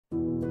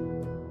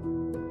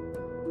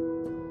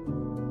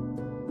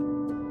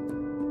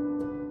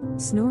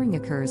Snoring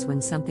occurs when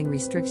something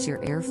restricts your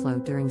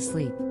airflow during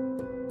sleep.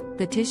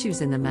 The tissues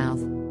in the mouth,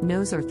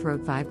 nose or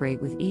throat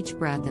vibrate with each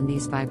breath, and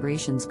these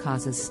vibrations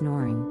causes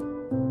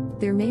snoring.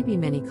 There may be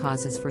many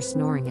causes for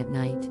snoring at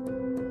night.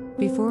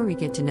 Before we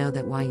get to know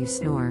that why you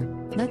snore,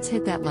 let's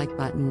hit that like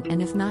button,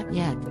 and if not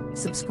yet,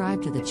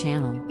 subscribe to the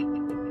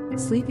channel.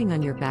 Sleeping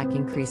on your back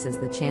increases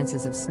the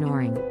chances of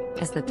snoring,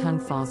 as the tongue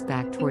falls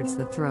back towards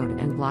the throat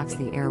and blocks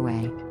the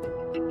airway.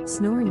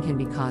 Snoring can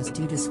be caused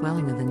due to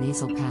swelling of the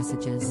nasal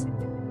passages.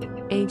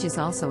 Age is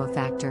also a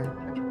factor.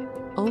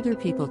 Older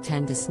people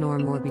tend to snore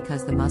more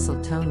because the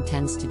muscle tone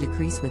tends to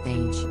decrease with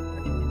age.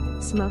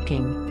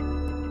 Smoking,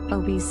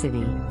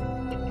 obesity,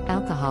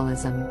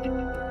 alcoholism,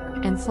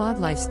 and flawed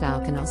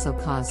lifestyle can also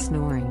cause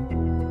snoring.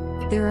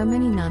 There are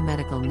many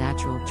non-medical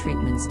natural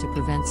treatments to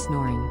prevent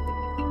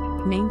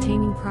snoring.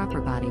 Maintaining proper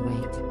body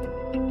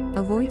weight.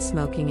 Avoid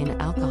smoking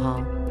and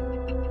alcohol.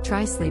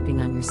 Try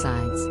sleeping on your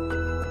sides.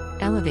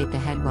 Elevate the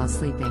head while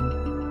sleeping.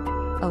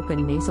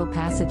 Open nasal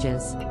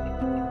passages.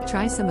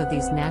 Try some of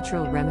these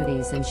natural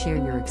remedies and share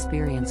your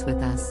experience with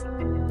us.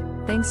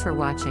 Thanks for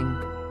watching.